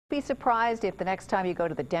Be surprised if the next time you go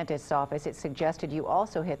to the dentist's office, it's suggested you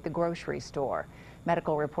also hit the grocery store.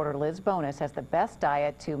 Medical reporter Liz Bonis has the best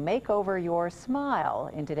diet to make over your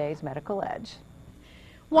smile in today's Medical Edge.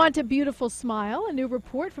 Want a beautiful smile? A new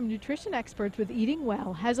report from nutrition experts with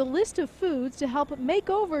Eating.Well has a list of foods to help make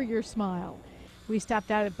over your smile. We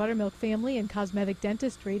stopped out at Buttermilk Family and Cosmetic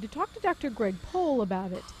Dentistry to talk to Doctor Greg Pohl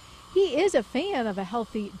about it. He is a fan of a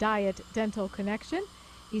healthy diet-dental connection.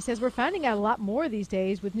 He says we're finding out a lot more these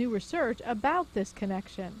days with new research about this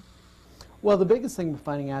connection. Well, the biggest thing we're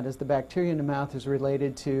finding out is the bacteria in the mouth is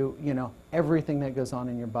related to, everything that goes on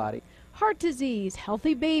in your body. Heart disease,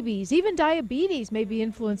 healthy babies, even diabetes may be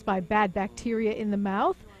influenced by bad bacteria in the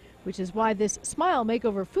mouth, which is why this Smile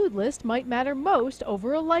Makeover food list might matter most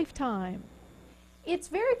over a lifetime. It's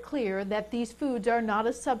very clear that these foods are not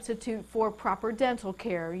a substitute for proper dental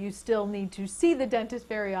care. You still need to see the dentist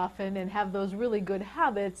very often and have those really good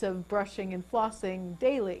habits of brushing and flossing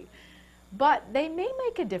daily. But they may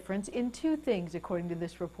make a difference in two things, according to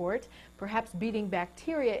this report. Perhaps beating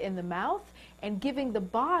bacteria in the mouth and giving the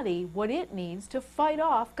body what it needs to fight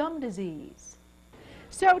off gum disease.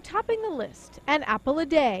 So, topping the list, an apple a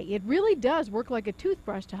day. It really does work like a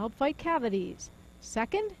toothbrush to help fight cavities.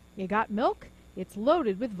 Second, you got milk. It's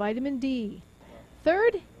loaded with vitamin D.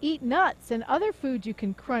 Third, eat nuts and other foods you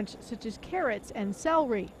can crunch, such as carrots and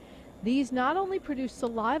celery. These not only produce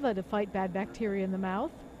saliva to fight bad bacteria in the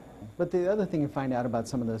mouth, but the other thing you find out about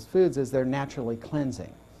some of those foods is they're naturally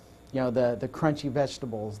cleansing. The crunchy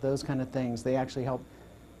vegetables, those kind of things, they actually help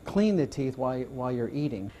clean the teeth while you're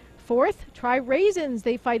eating. Fourth, try raisins.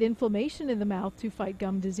 They fight inflammation in the mouth to fight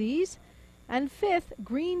gum disease. And fifth,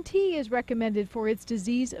 green tea is recommended for its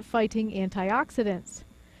disease-fighting antioxidants.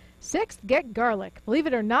 Sixth, get garlic. Believe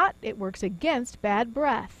it or not, it works against bad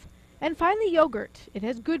breath. And finally, yogurt. It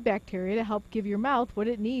has good bacteria to help give your mouth what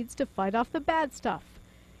it needs to fight off the bad stuff.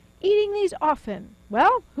 Eating these often,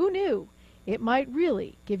 well, who knew? It might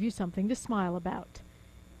really give you something to smile about.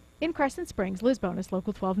 In Crescent Springs, Liz Bonis,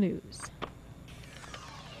 Local 12 News.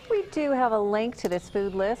 We do have a link to this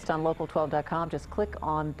food list on local12.com. Just click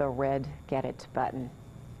on the red Get It button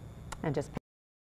and just